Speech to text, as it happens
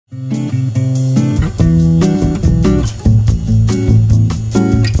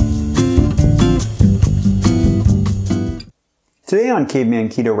on Caveman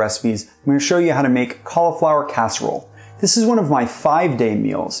Keto recipes, I'm going to show you how to make cauliflower casserole. This is one of my 5-day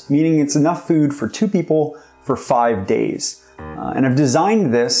meals, meaning it's enough food for 2 people for 5 days. And I've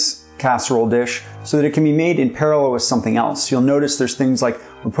designed this casserole dish so that it can be made in parallel with something else. You'll notice there's things like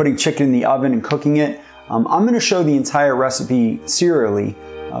we're putting chicken in the oven and cooking it. I'm going to show the entire recipe serially,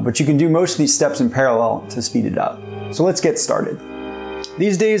 but you can do most of these steps in parallel to speed it up. So let's get started.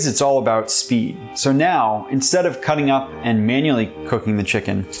 These days it's all about speed. So now, instead of cutting up and manually cooking the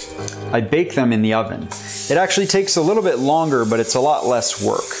chicken, I bake them in the oven. It actually takes a little bit longer, but it's a lot less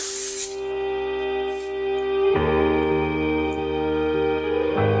work.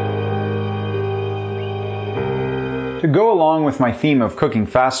 To go along with my theme of cooking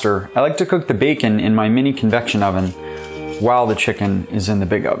faster, I like to cook the bacon in my mini convection oven while the chicken is in the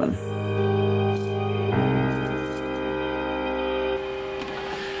big oven.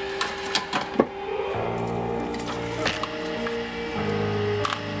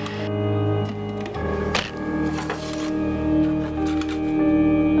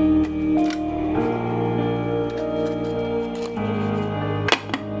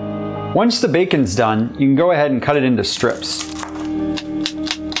 Once the bacon's done, you can go ahead and cut it into strips.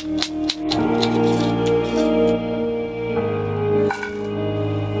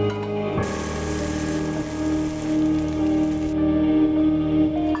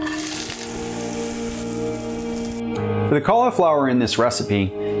 For the cauliflower in this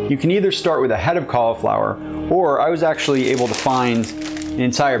recipe, you can either start with a head of cauliflower, or I was actually able to find an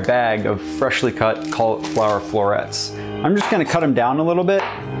entire bag of freshly cut cauliflower florets. I'm just going to cut them down a little bit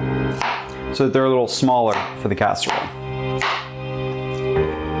so that they're a little smaller for the casserole.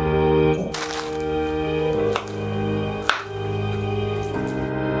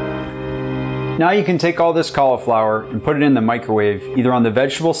 Now you can take all this cauliflower and put it in the microwave, either on the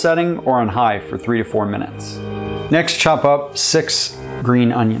vegetable setting or on high for 3 to 4 minutes. Next, chop up 6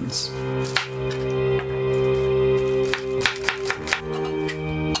 green onions.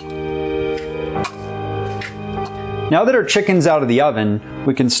 Now that our chicken's out of the oven,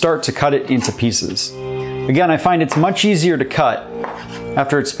 we can start to cut it into pieces. Again, I find it's much easier to cut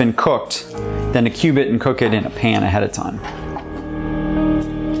after it's been cooked than to cube it and cook it in a pan ahead of time.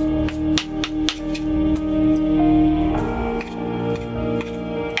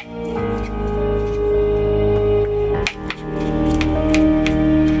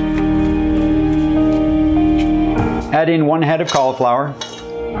 Add in 1 head of cauliflower.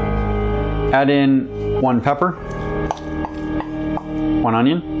 Add in 1 pepper. 1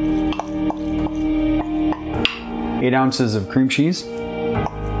 onion, 8 ounces of cream cheese,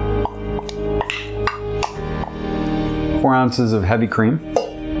 4 ounces of heavy cream.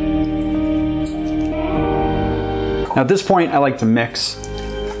 Now at this point I like to mix.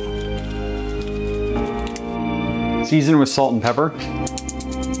 Season with salt and pepper.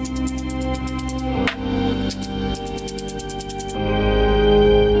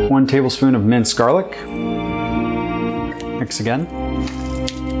 One tablespoon of minced garlic. Mix again.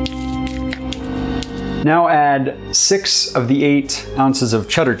 Now add 6 of the 8 ounces of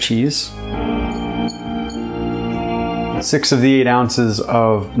cheddar cheese, 6 of the 8 ounces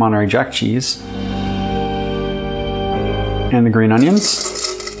of Monterey Jack cheese, and the green onions.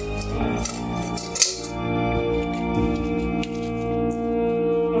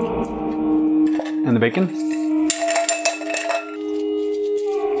 And the bacon.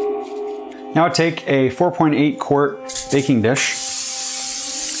 Now take a 4.8 quart baking dish.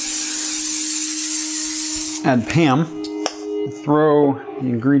 Add Pam, throw the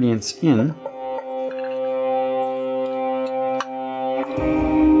ingredients in.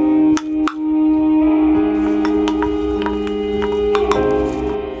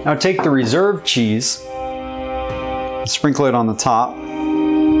 Now take the reserved cheese, and sprinkle it on the top.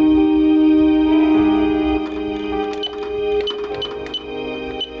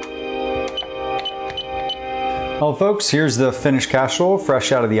 Well folks, here's the finished casserole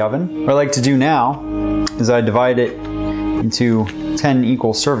fresh out of the oven. What I like to do now is I divide it into 10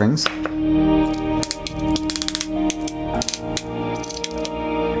 equal servings.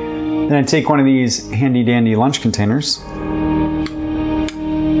 Then I take one of these handy dandy lunch containers.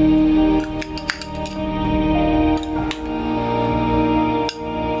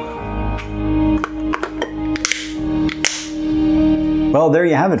 Well, there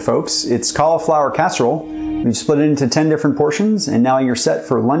you have it folks. It's cauliflower casserole. We've split it into 10 different portions, and now you're set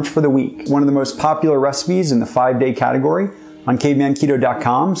for lunch for the week. One of the most popular recipes in the 5-day category on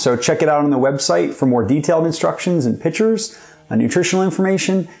cavemanketo.com, so check it out on the website for more detailed instructions and pictures, nutritional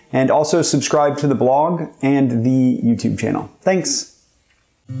information, and also subscribe to the blog and the YouTube channel. Thanks!